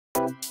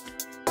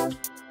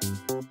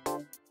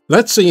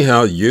Let's see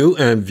how you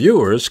and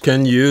viewers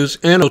can use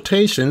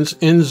annotations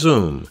in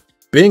Zoom.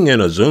 Being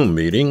in a Zoom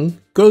meeting,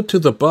 go to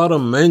the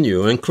bottom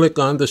menu and click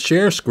on the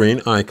share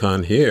screen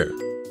icon here.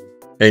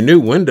 A new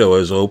window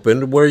is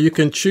opened where you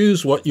can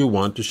choose what you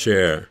want to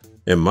share.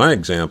 In my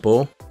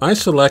example, I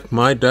select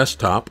my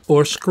desktop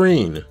or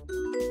screen.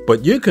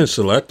 But you can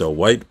select a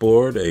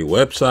whiteboard, a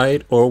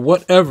website, or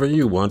whatever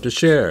you want to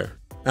share.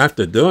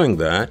 After doing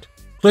that,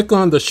 click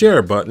on the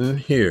share button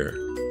here.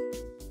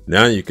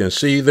 Now you can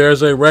see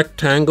there's a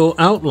rectangle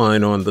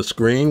outline on the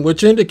screen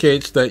which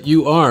indicates that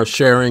you are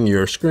sharing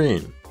your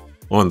screen.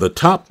 On the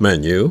top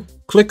menu,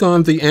 click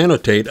on the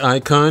Annotate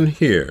icon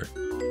here.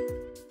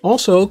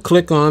 Also,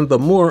 click on the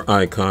More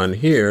icon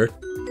here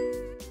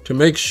to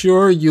make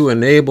sure you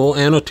enable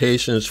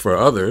annotations for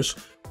others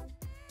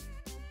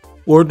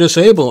or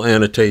disable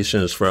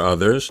annotations for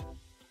others,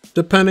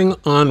 depending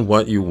on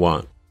what you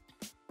want.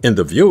 In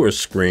the viewer's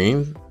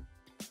screen,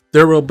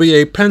 there will be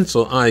a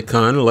pencil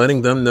icon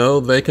letting them know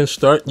they can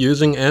start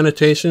using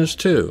annotations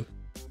too.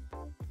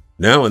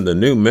 Now in the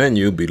new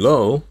menu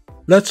below,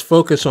 let's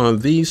focus on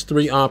these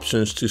three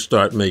options to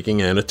start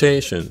making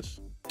annotations: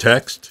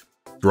 text,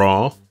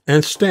 draw,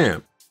 and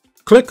stamp.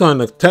 Click on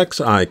the text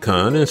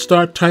icon and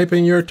start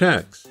typing your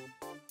text.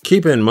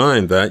 Keep in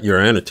mind that your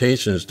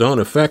annotations don't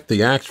affect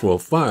the actual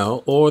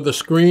file or the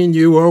screen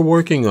you are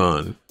working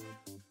on.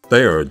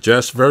 They are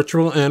just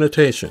virtual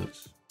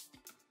annotations.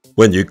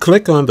 When you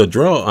click on the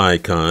draw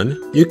icon,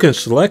 you can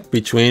select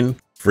between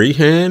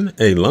freehand,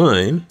 a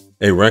line,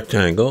 a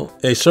rectangle,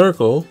 a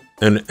circle,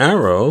 an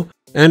arrow,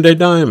 and a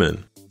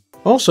diamond.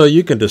 Also,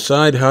 you can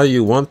decide how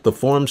you want the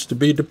forms to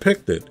be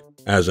depicted,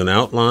 as an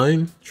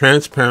outline,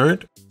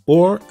 transparent,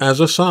 or as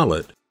a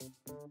solid.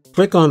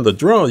 Click on the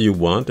draw you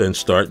want and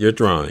start your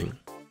drawing.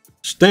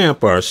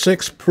 Stamp are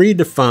 6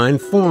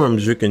 predefined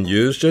forms you can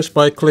use just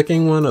by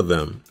clicking one of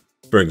them.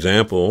 For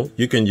example,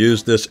 you can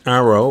use this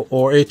arrow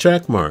or a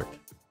check mark.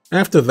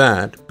 After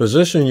that,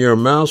 position your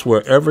mouse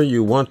wherever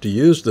you want to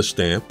use the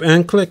stamp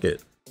and click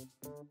it.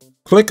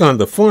 Click on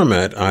the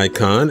Format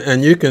icon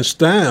and you can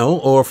style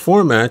or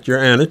format your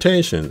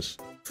annotations.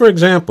 For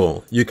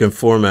example, you can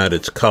format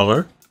its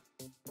color,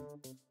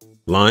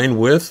 line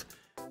width,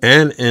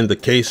 and in the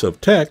case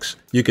of text,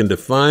 you can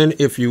define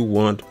if you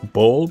want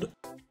bold,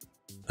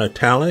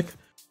 italic,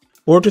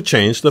 or to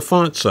change the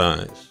font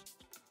size.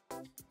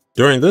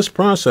 During this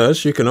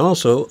process, you can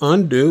also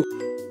undo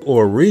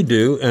or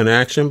redo an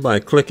action by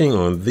clicking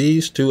on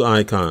these two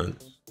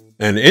icons.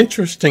 An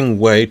interesting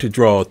way to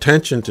draw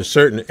attention to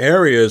certain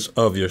areas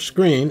of your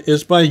screen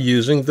is by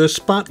using the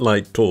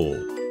Spotlight tool.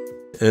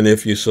 And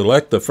if you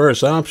select the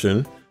first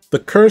option, the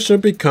cursor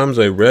becomes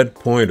a red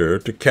pointer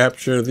to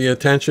capture the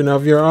attention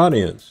of your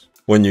audience.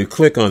 When you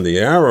click on the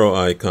arrow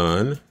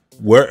icon,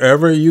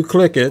 wherever you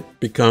click it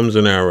becomes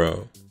an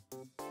arrow.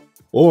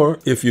 Or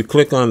if you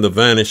click on the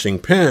vanishing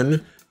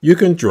pen, you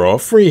can draw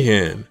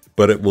freehand,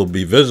 but it will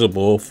be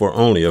visible for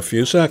only a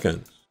few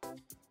seconds.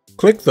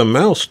 Click the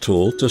mouse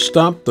tool to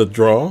stop the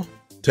draw,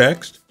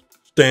 text,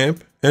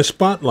 stamp, and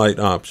spotlight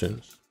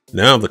options.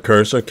 Now the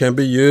cursor can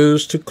be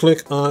used to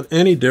click on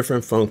any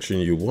different function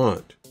you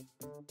want.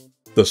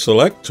 The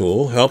Select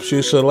tool helps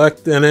you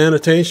select an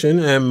annotation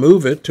and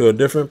move it to a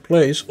different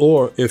place,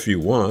 or if you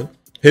want,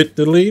 hit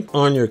Delete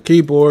on your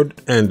keyboard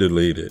and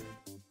delete it.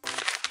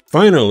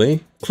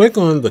 Finally, click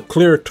on the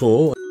Clear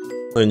tool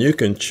and you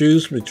can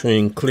choose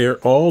between Clear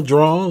All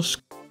Draws,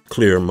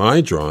 Clear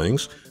My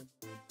Drawings,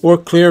 or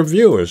Clear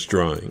Viewers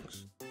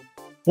Drawings.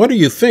 What do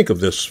you think of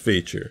this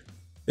feature?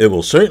 It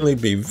will certainly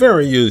be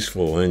very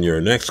useful in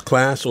your next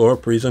class or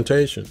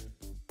presentation.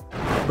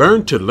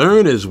 Burn to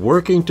Learn is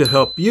working to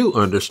help you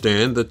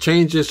understand the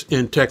changes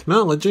in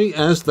technology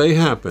as they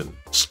happen.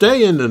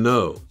 Stay in the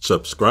know.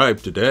 Subscribe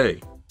today.